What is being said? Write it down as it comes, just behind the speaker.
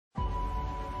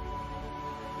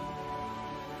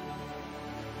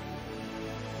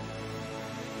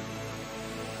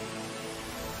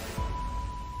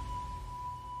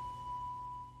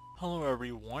Hello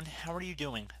everyone, how are you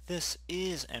doing? This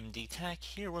is MD Tech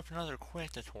here with another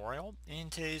quick tutorial.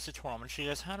 In today's tutorial, I'm going to show you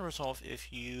guys how to resolve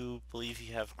if you believe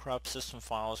you have corrupt system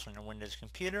files on your Windows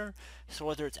computer. So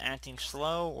whether it's acting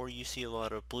slow or you see a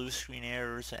lot of blue screen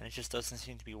errors and it just doesn't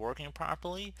seem to be working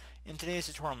properly. In today's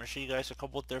tutorial, I'm going to show you guys a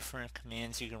couple different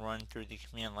commands you can run through the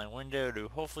command line window to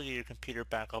hopefully get your computer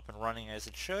back up and running as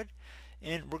it should.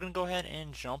 And we're going to go ahead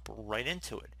and jump right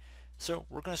into it. So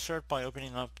we're going to start by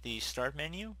opening up the Start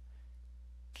menu.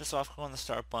 Just left click on the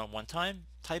Start button one time,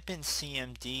 type in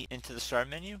CMD into the Start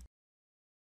menu.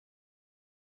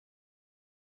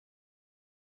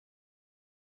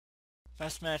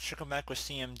 Best match should come back with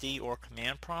CMD or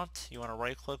Command Prompt. You want to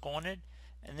right click on it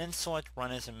and then select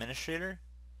Run as Administrator.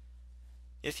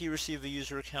 If you receive a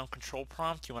user account control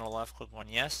prompt, you want to left click on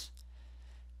Yes.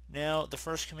 Now the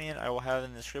first command I will have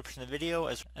in the description of the video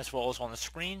as well as on the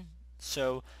screen.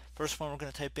 So first one we're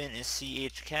going to type in is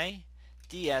chkdsk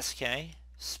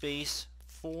space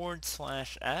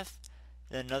 /F,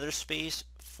 then another space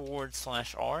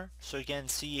 /R. So again,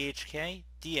 chk,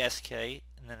 dsk,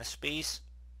 and then a space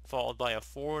followed by a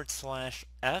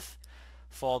 /F,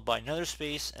 followed by another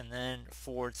space, and then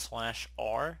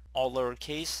 /R, all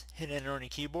lowercase. Hit enter on your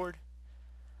keyboard.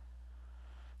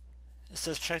 It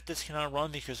says check this cannot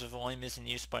run because the volume is in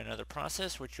use by another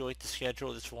process. Would you like to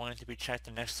schedule this volume to be checked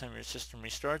the next time your system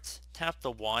restarts? Tap the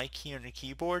Y key on your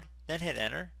keyboard, then hit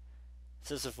enter. It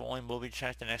says the volume will be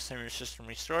checked the next time your system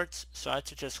restarts, so I'd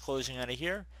suggest closing out of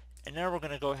here. And now we're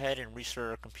going to go ahead and restart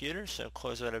our computer, so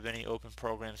close out of any open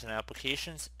programs and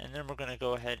applications, and then we're going to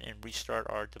go ahead and restart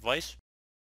our device.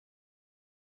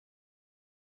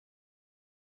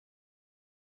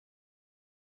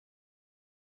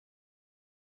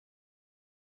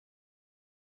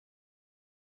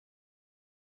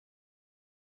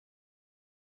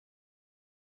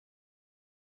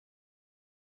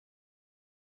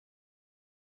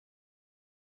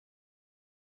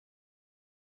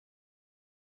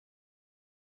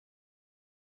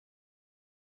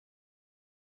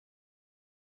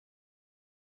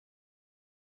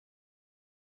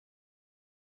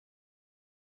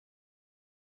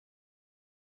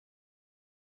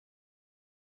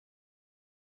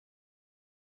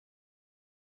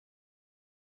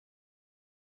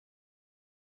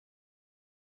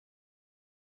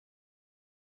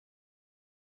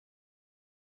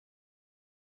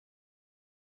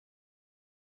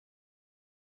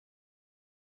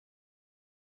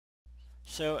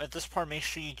 So at this part, make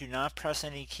sure you do not press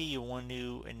any key. You want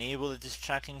to enable the disk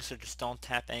checking, so just don't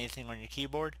tap anything on your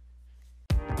keyboard.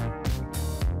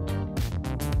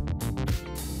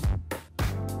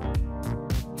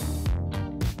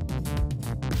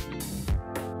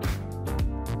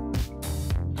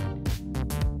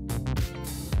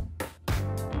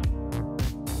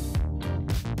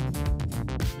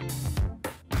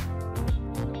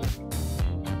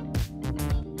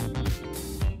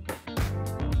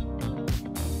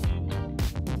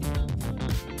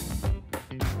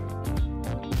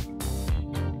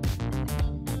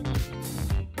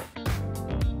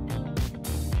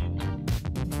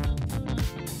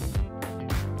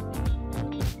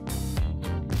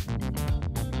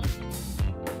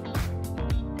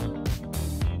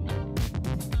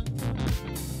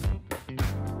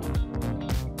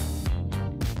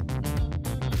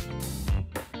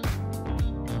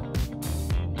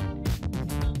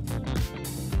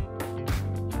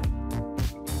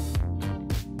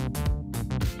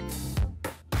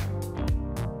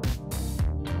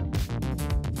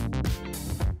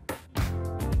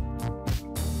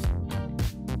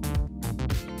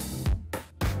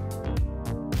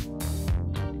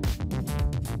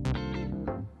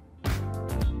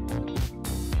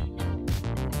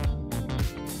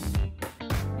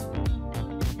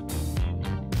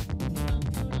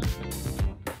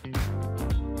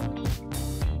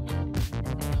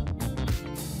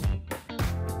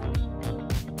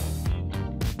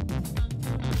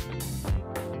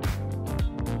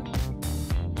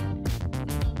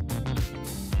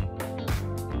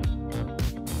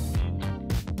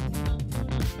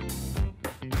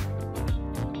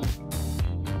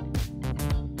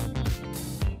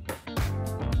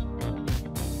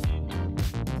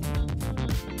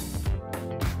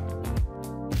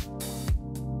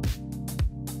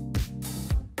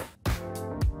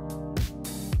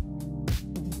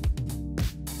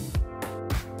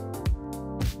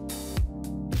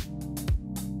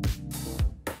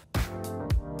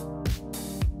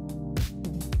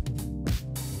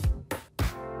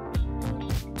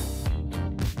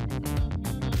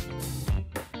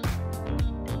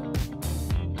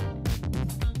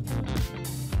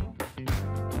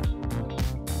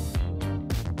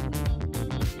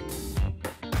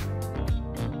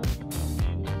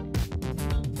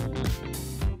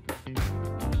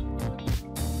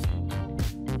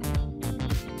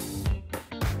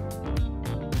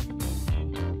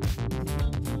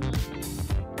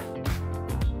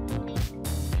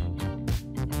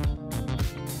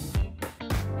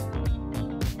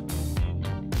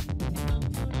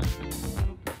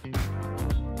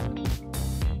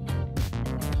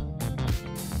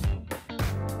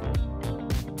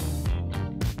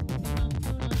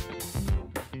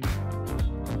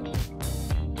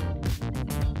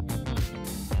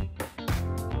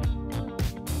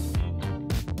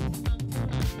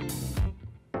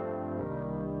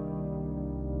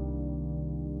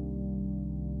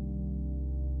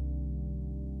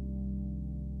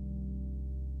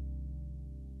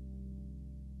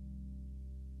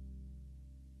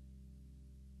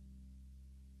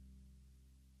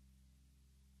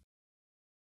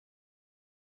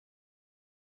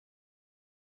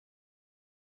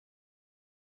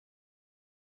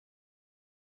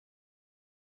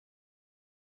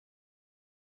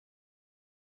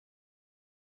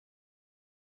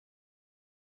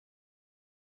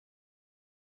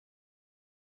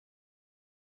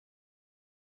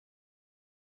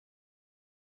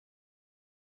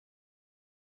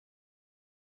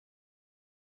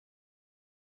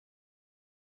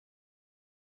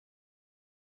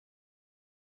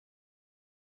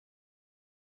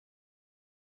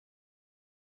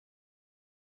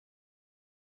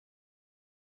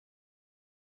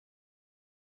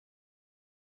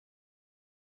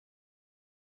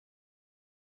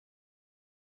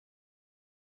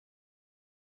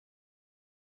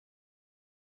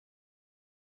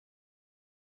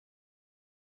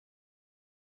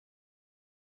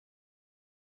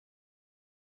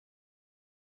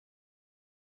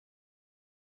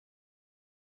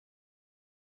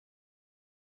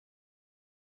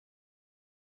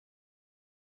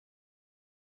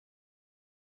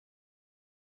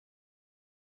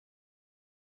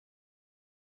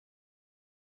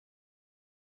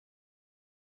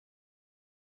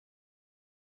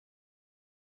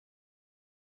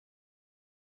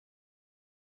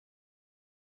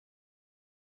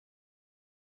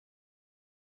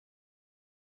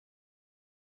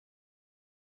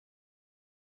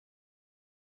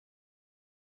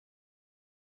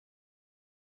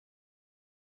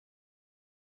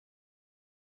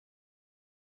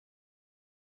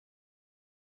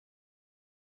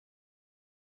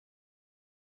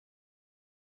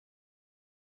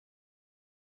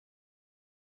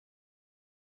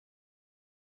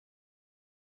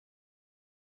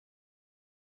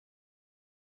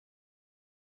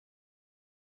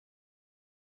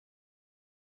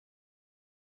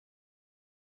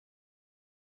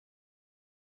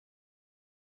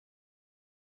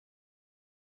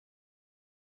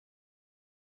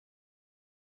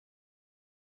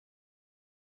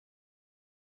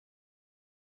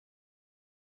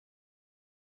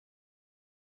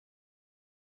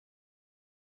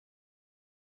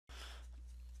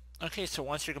 Okay, so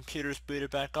once your computer is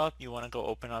booted back up, you want to go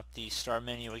open up the start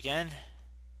menu again.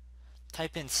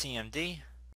 Type in CMD.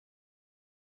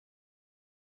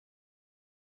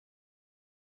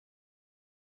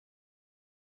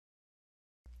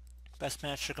 Best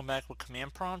match should come back with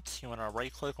command prompt. You want to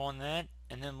right click on that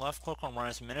and then left click on Run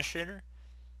as Administrator.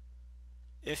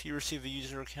 If you receive a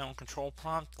user account control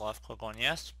prompt, left click on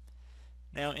Yes.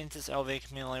 Now into this elevated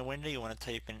command line window, you want to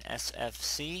type in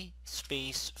SFC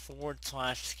space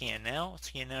 /scannow.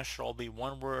 Scannow should all be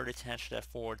one word attached to that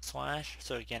 /.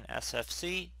 So again,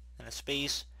 SFC and a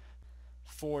space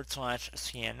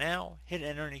 /scannow. Hit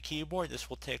enter on your keyboard. This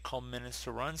will take a couple minutes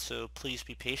to run, so please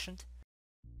be patient.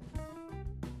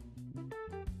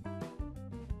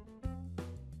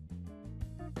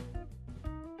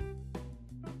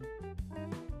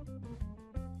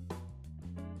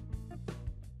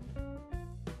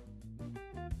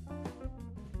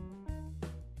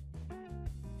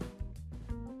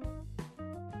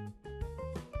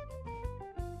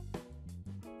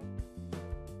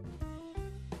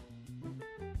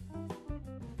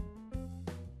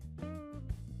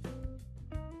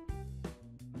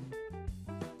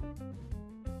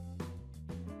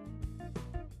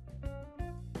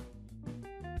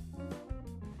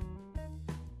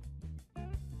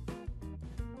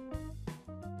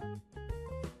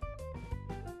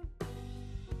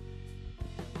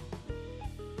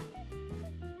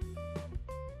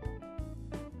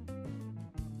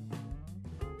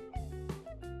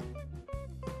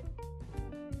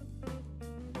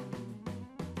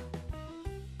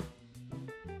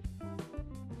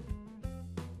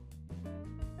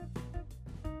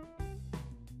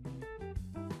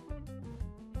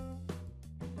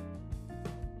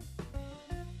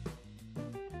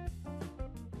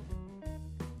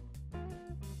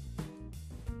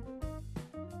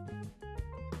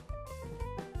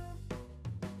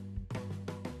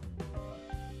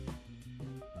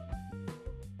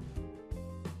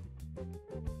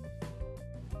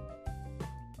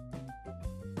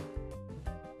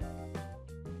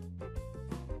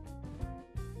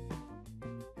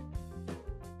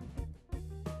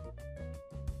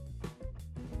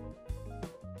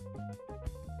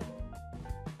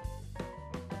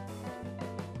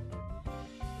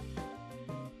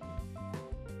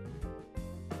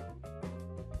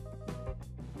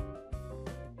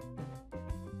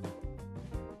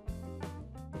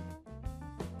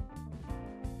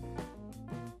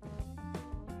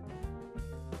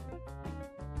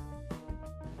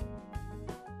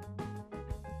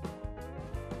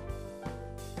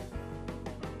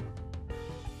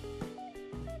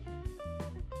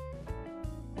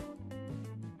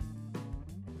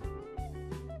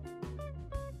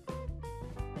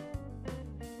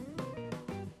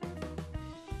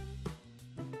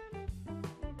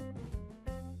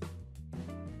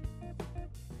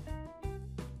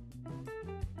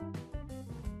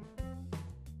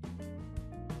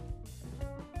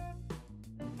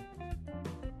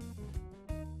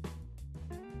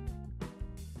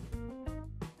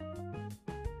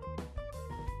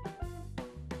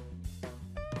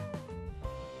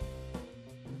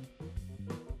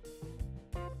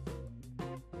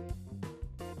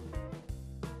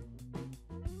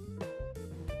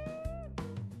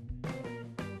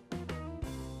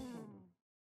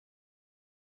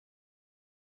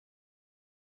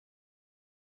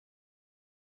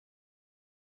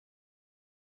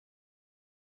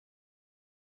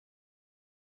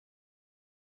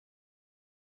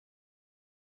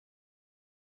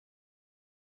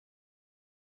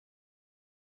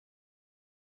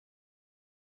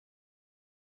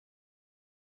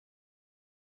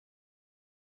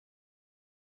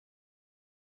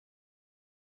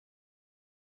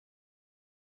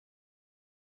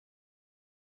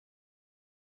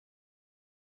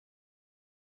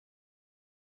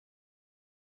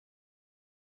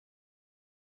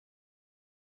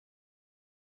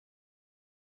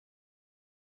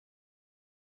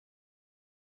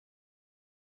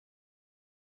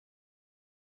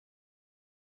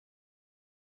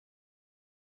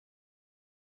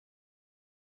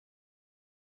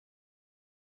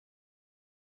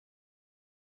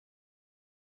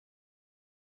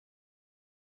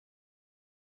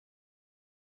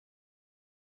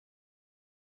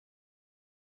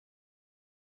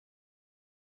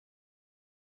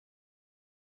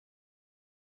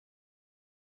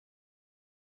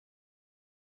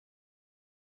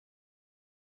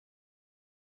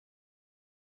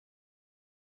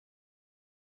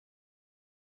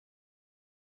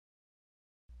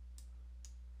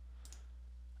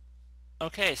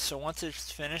 Okay, so once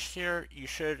it's finished here, you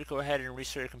should go ahead and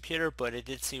restart your computer, but it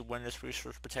did see Windows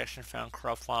Resource Protection found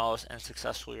corrupt files and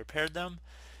successfully repaired them.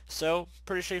 So,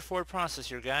 pretty straightforward process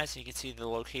here, guys. You can see the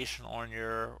location on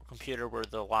your computer where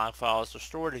the log files are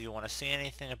stored if you want to see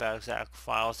anything about exact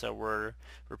files that were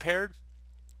repaired.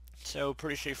 So,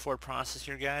 pretty straightforward process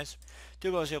here, guys.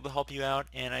 Do hope I was able to help you out,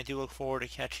 and I do look forward to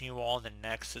catching you all in the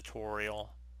next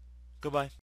tutorial. Goodbye.